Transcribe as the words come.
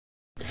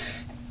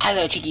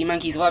Hello Cheeky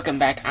Monkeys, welcome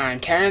back. I'm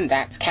Karen,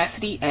 that's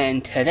Cassidy,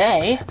 and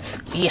today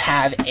we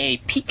have a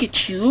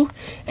Pikachu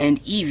and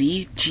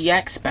Eevee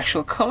GX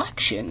special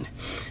collection.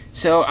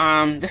 So,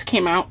 this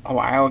came out a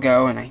while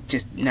ago and I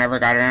just never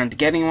got around to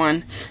getting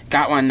one.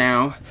 Got one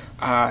now.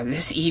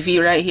 This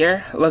Eevee right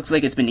here looks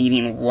like it's been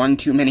eating one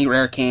too many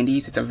rare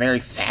candies. It's a very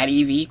fat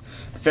Eevee.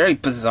 Very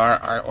bizarre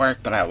artwork,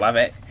 but I love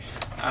it.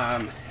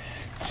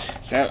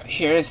 So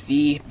here's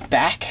the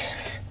back.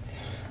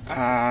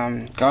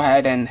 Go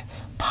ahead and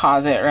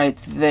pause it right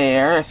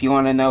there if you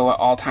want to know what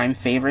all-time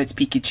favorites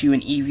Pikachu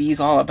and Eevee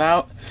is all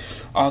about.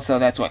 Also,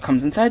 that's what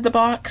comes inside the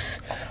box.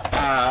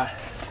 I've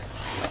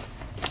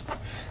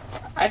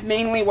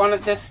mainly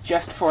wanted this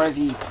just for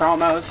the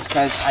promos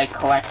because I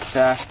collect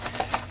the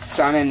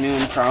Sun and Moon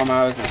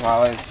promos as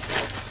well as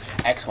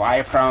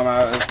XY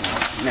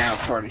promos and now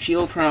Sword and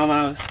Shield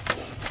promos.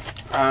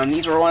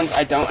 These were ones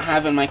I don't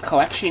have in my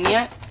collection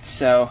yet,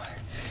 so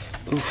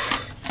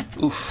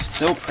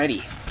so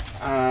pretty.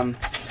 And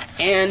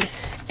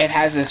it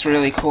has this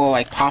really cool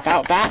like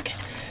pop-out back,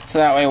 so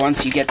that way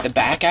once you get the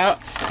back out,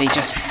 they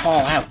just fall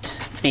out.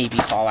 Maybe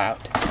fall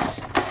out.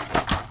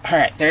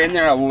 Alright, they're in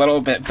there a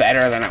little bit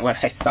better than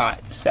what I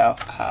thought, so,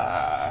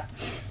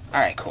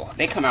 alright, cool.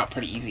 They come out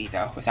pretty easy,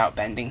 though, without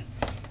bending.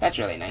 That's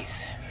really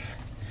nice.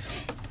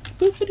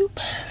 Boop-a-doop.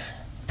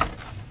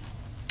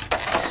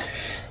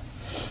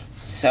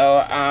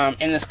 So,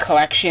 in this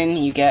collection,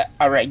 you get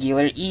a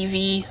regular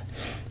Eevee,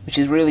 which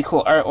is really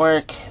cool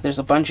artwork. There's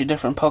a bunch of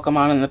different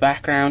Pokemon in the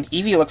background.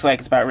 Eevee looks like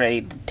it's about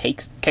ready to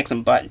kick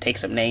some butt and take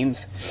some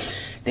names.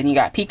 Then you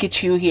got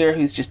Pikachu here,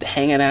 who's just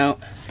hanging out.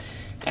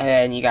 And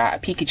then you got a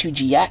Pikachu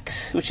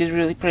GX, which is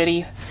really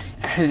pretty.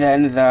 And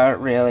then the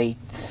really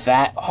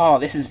fat, oh,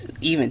 this is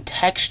even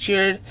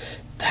textured.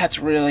 That's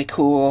really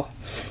cool.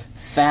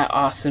 Fat,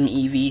 awesome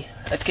Eevee.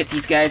 Let's get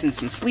these guys in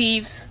some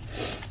sleeves.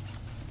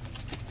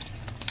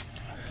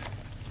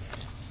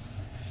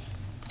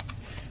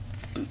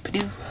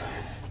 Boop-a-doo.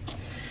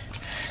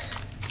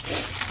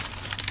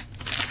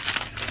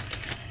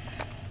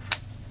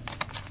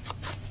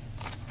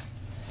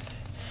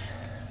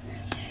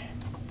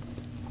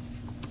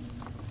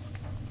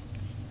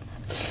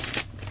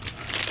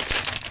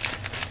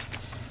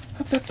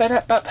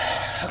 Up.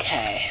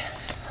 Okay,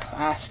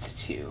 last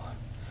two.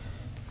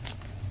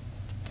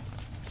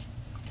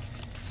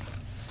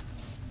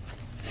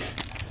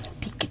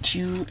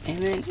 Pikachu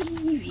and then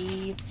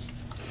Eevee.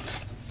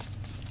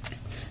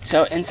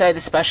 So inside the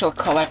special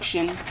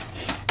collection,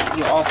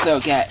 you also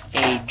get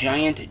a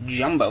giant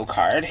jumbo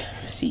card.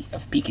 See,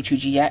 of Pikachu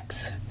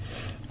GX.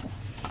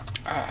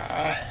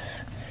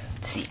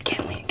 Let's see,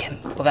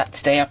 will that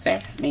stay up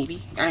there?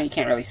 Maybe. You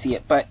can't really see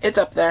it, but it's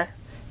up there.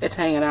 It's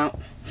hanging out.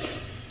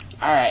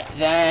 Alright,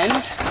 then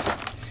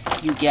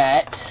you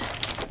get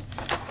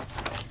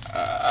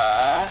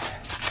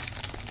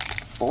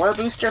 4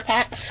 booster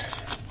packs.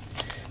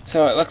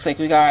 So it looks like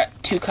we got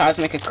 2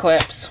 Cosmic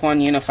Eclipse,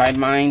 1 Unified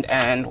Mind,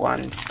 and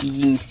 1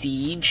 Steam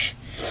Siege.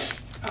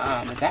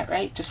 Is that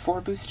right? Just 4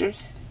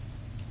 boosters?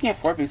 Yeah,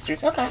 4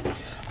 boosters. Okay.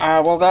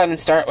 We'll go ahead and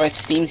start with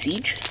Steam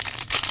Siege.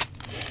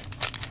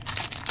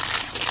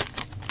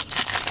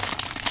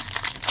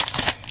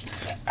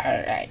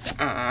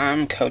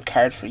 Alright, code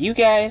card for you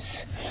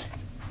guys.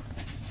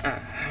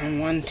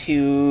 1,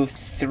 2,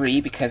 3,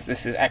 because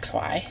this is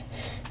XY.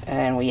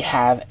 And we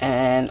have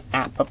an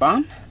Appa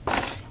Bomb,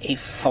 a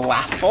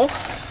Falafel,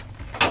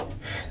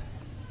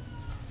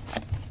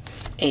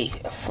 a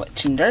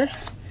Fletchinder,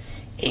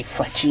 a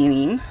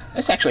Fletchinin.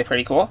 That's actually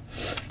pretty cool.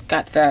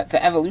 Got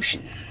the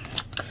evolution.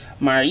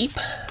 Mareep,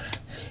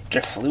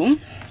 Drifloon,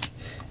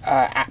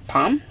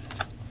 Appam,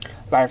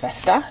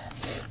 Larvesta,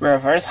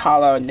 Reverse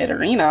Hollow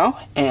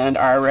Nidorino, and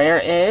our rare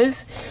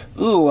is,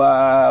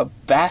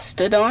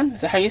 Bastodon.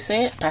 Is that how you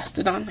say it?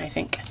 Bastodon, I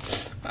think.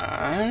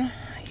 Yeah,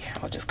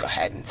 I'll just go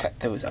ahead and set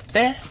those up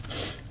there.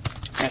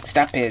 Next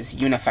up is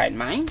Unified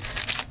Minds.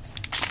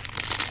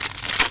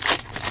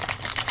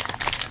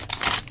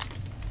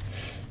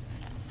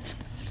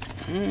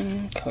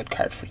 Code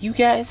card for you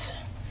guys.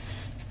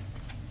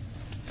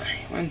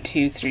 Alright, 1,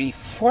 2, 3,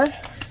 4.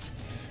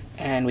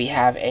 And we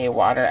have a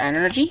Water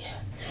Energy,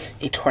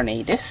 a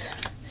Tornadus,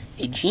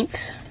 a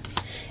Jinx,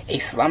 a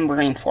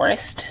Slumbering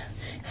Forest,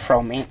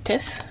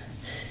 Fromantis,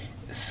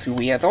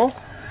 Suiedel,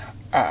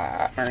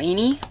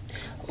 Marini,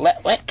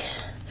 Letwick,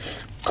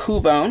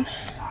 Cubone,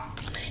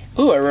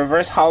 a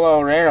Reverse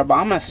Hollow Rare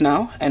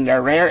Abomasnow, and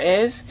our rare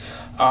is,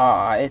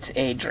 it's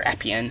a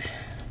Drapion.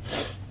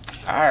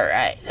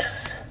 Alright.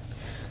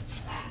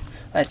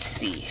 Let's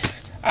see.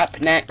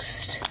 Up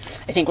next,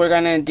 I think we're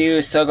gonna do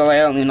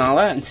Solgaleo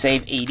Lunala and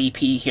save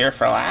ADP here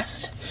for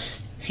last.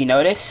 If you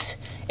notice,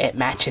 it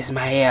matches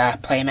my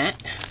playmat.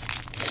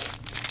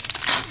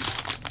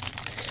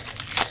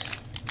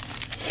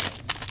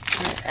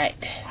 Alright.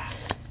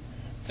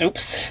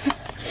 Oops.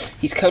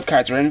 These code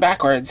cards were in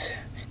backwards.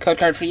 Code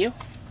card for you.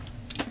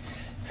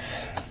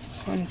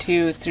 1,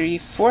 2, 3,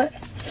 4.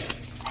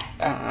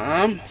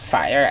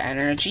 Fire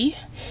Energy,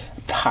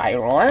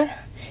 Pyroar,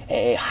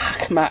 a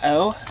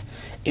Hakmao,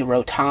 a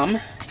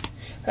Rotom,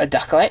 a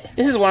Ducklet.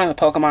 This is one of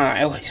the Pokemon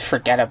I always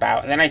forget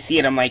about. And then I see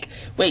it, I'm like,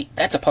 wait,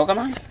 that's a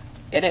Pokemon?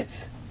 It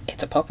is.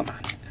 It's a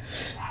Pokemon.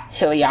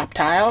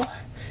 Helioptile,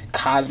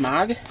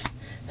 Cosmog,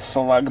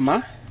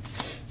 Slugma,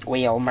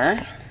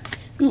 Wailmer.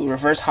 Ooh,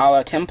 reverse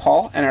holo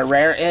Timpole. And our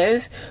rare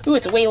is, ooh,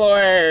 it's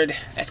Wailord.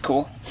 That's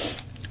cool.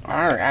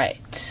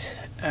 Alright.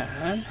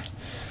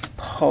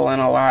 Pulling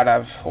a lot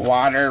of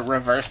water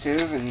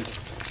reverses and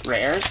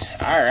rares.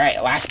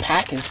 Alright, last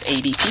pack is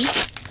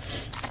ADP.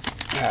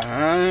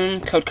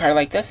 Code card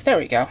like this. There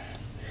we go.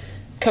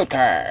 Code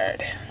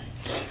card.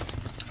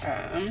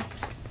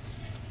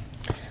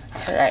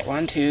 Alright,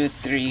 1, 2,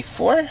 3,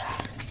 4.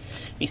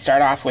 We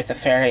start off with a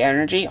Fairy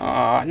Energy.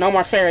 Aw, no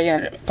more Fairy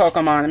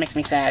Pokemon. It makes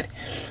me sad.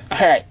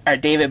 Alright, our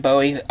David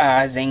Bowie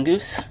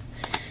Zangoose.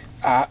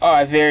 Oh,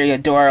 a very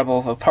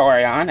adorable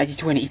Vaporeon. I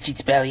just want to eat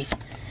its belly.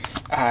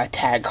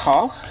 Tag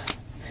Hall.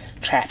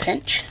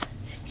 Trapinch.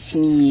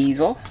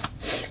 Sneasel.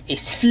 A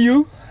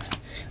Spheal.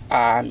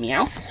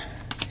 Meowth.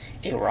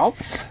 A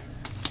Ralts.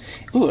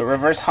 Ooh, a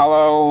reverse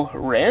holo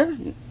rare?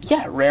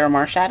 Yeah, rare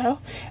Marshadow.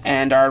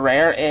 And our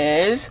rare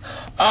is...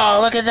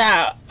 Oh, look at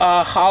that!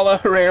 A holo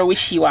rare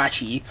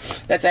Wishiwashi.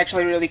 That's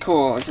actually really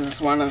cool. This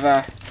is one of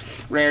the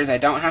rares I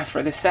don't have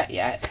for this set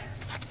yet.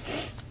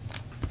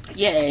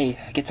 Yay!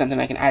 I get something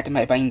I can add to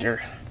my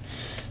binder.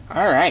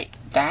 Alright,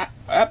 that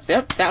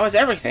was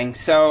everything.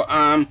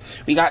 So,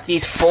 we got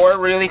these 4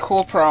 really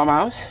cool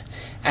promos.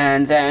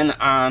 And then,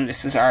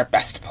 this is our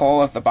best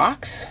pull of the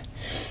box.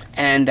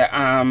 And,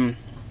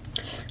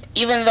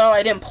 even though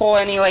I didn't pull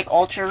any, like,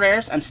 ultra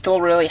rares, I'm still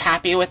really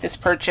happy with this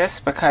purchase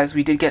because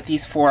we did get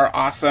these 4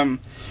 awesome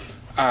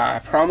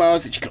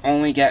promos that you can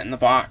only get in the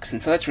box,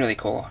 and so that's really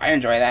cool. I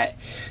enjoy that.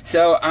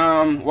 So,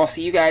 we'll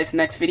see you guys in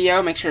the next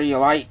video. Make sure you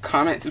like,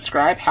 comment,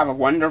 subscribe. Have a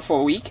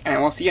wonderful week,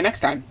 and we'll see you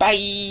next time.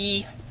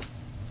 Bye!